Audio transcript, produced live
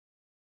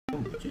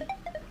이건 뭐지?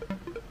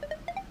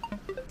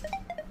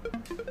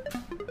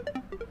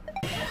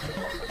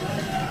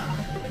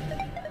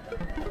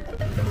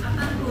 아빠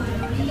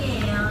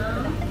요리예요.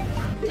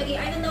 저기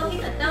I don't know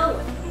hit ở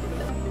đâu.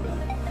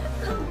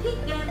 Không thích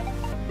ra.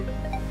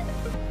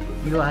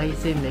 이거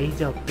아이쌤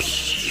레이저.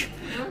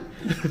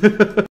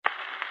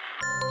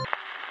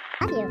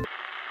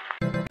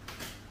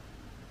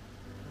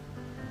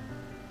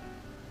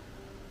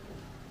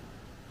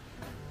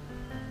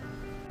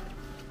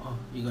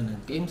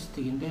 이거는 게임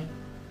스틱인데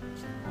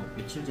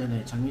며칠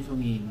전에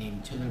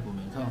장미송이님 채널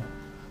보면서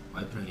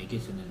와이프랑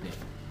얘기했었는데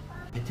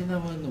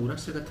베트남은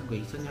오락실 같은 거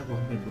있었냐고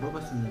한번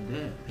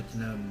물어봤었는데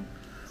베트남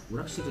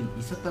오락실은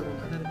있었다고는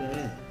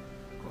하는데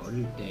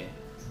어릴 때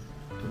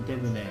돈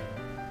때문에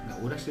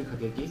오락실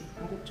가격이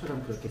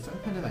한국처럼 그렇게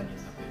싼 편은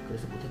아니었나봐요.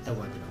 그래서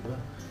못했다고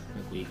하더라고요.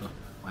 그리고 이거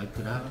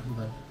와이프랑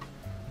한번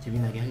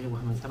재미나게 하려고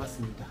한번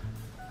사봤습니다.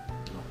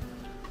 이거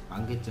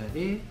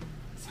 10,000개짜리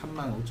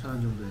 35,000원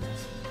정도에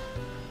샀습니다.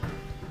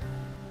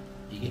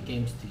 이게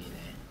게임 스틱이네.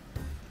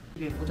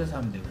 이게 꽂아서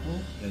하면 되고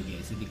여기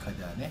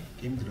SD카드 안에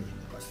게임 들어있는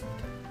것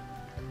같습니다.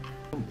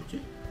 이건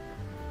뭐지?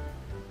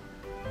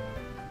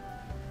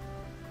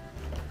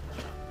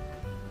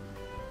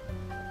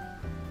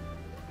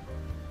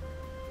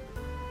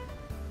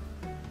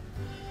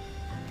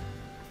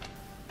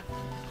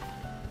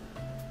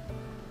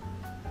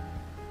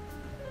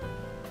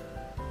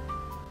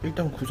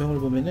 일단 구성을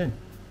보면은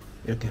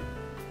이렇게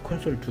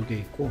콘솔 2개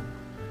있고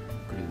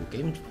그리고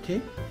게임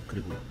스틱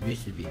그리고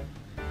USB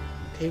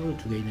테이블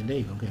 2개 있는데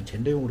이건 그냥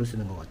젠더용으로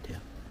쓰는 것 같아요.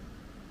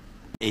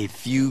 A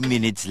few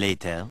minutes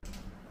later.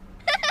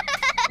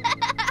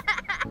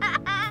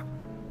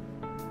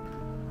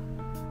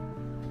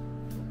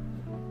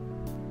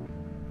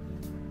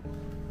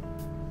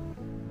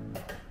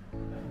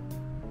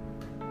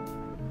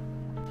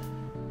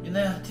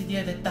 유나야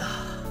드디어 됐다.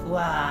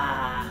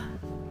 우와.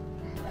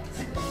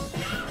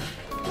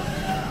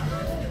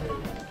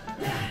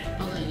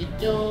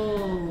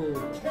 있죠.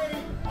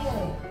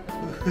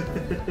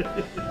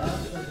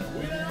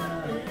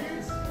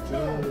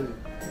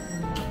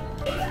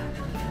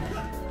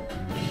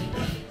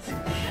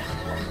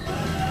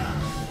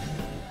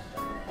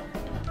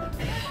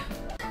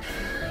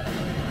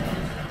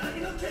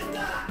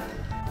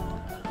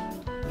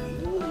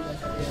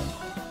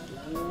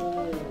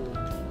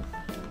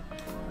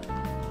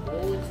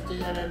 오,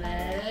 진짜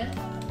잘하네.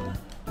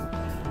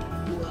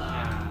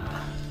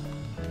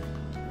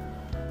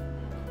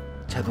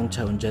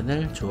 자동차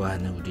운전을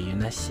좋아하는 우리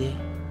유나씨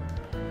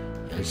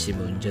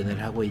열심히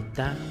운전을 하고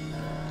있다.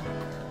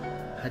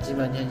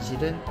 하지만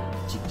현실은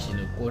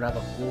직진은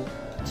꼬라박고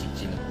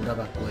직진은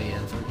꼬라박고의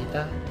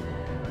연속이다.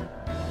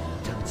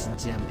 엄청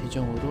진지한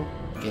표정으로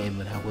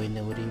게임을 하고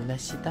있는 우리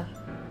유나씨다.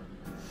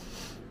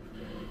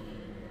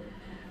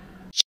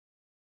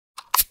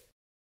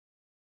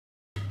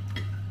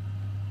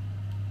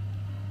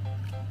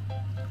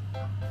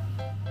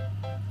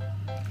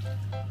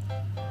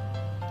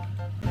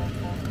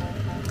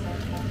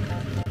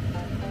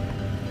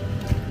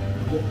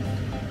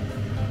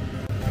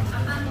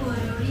 아빠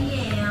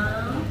요리예요.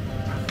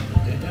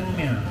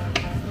 짜장면.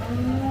 오,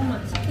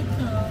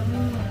 맛있겠다.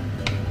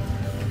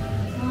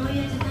 얘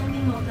짜장면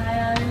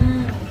먹어요.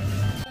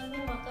 짜장면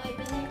먹어,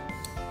 이번에.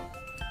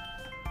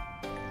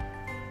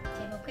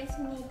 잘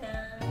먹겠습니다.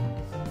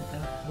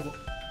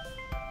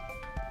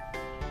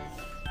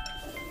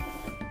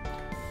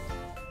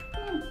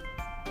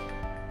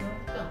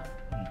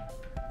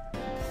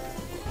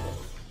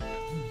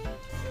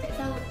 Tại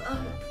sao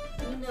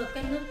nhưng mà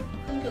cái nước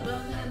không được lâu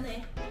như anh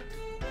này?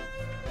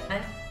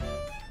 Anh?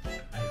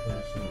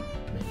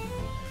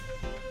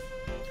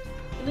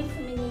 Cái mix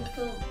mini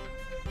không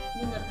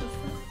nhưng mà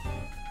pizza.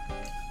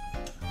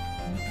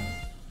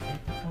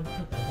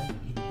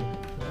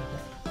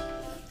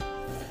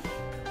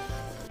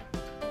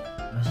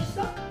 맛있어?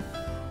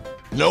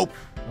 Nope.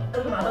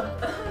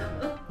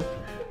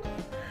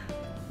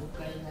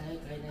 까이나이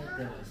때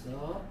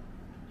왔어.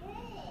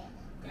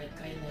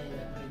 까이나이.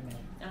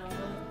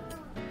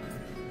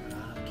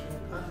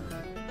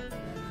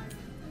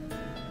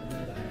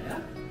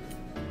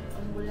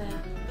 몰라요.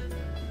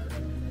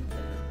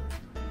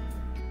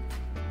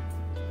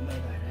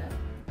 엄마가 알아?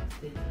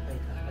 스테이크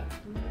파이터 알아?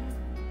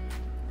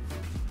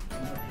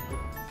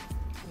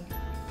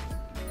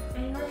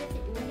 Anh nói chị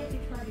uống cái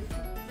pizza được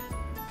không?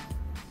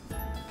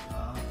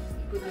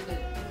 이거는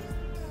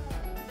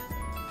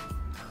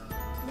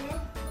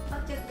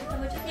Nè, cho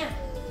một chút nha.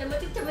 Cho một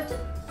chút.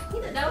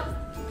 Hít ở đâu?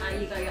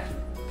 Gì gọi ạ?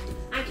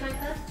 Ai cho anh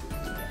hết?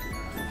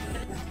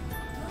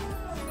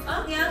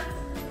 Kìa.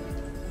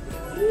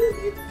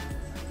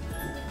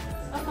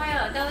 Fire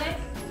ở đâu đấy?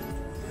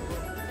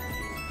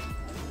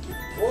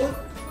 오!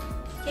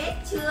 Chết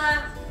chưa?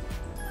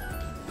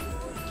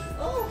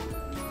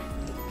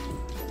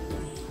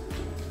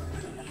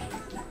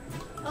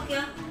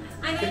 Kìa.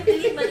 Anh ơi,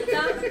 clip mình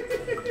cho.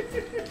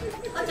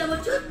 Cho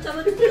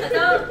một chút ở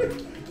đâu?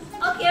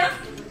 Kìa.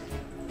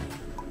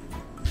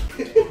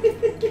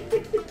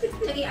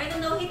 저기 I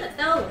don't know hit ở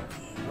đâu?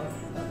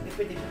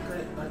 FPD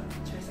걸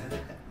잘 살아.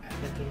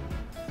 이렇게.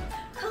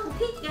 Không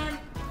thích game.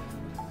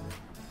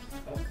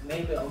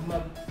 Maybe 엄마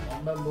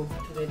move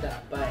together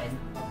아빠 and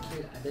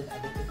kill other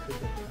people.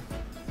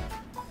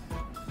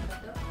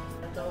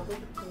 나도 하고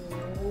싶어.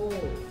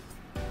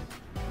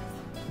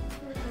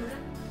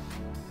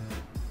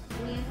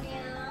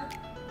 안녕하세요.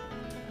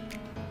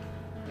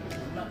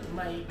 엄마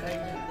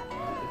이까지는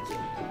그렇지.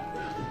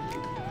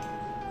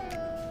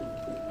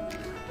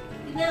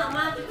 누나 엄마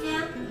주세요.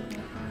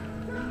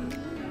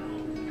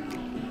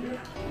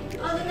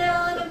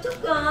 누나 좀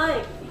촉걸.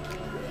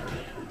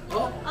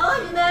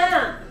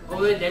 누나.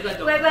 왜 내가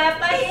너? 왜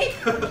아빠 해?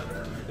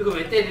 이거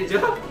왜 때리죠?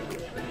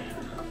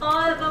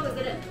 아빠 왜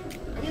그래?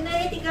 누나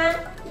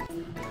해니까.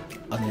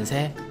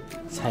 어느새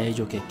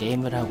사이좋게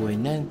게임을 하고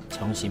있는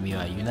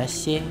정심이와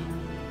유나씨.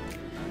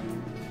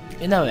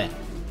 유나 왜?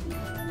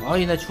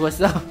 유나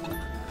죽었어?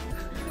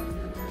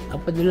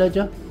 아빠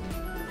눌러줘.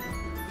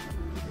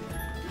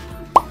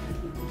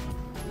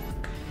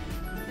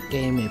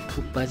 게임에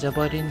푹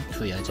빠져버린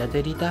두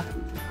여자들이다.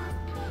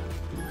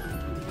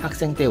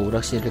 학생 때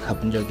오락실을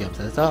가본 적이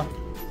없어서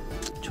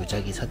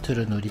조작이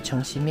서투른 우리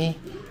청심이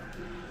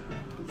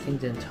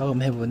생전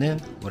처음 해보는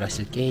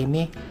오락실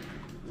게임이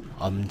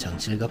엄청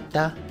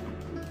즐겁다.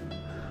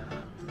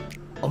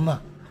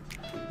 엄마,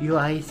 요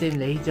아이쌤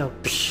레이저.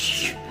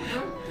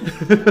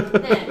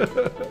 네.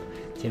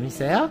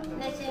 재밌어요?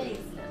 네,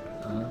 재밌어.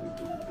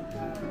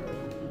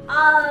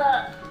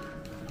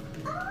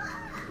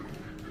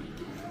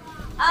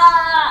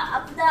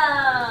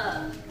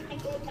 아프다.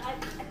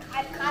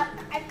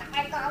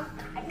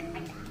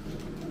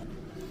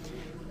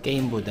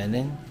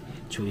 게임보다는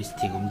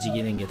조이스틱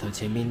움직이는 게 더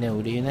재밌는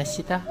우리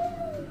유나씨다.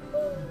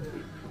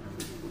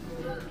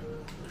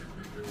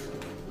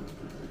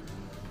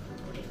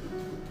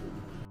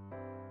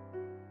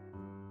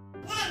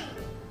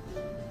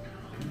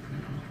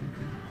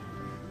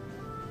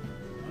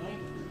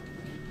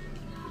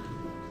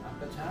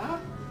 아빠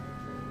자.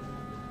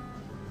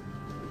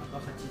 아빠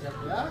같이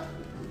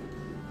자고요.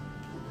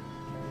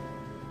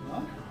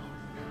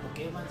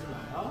 게임하지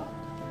마요.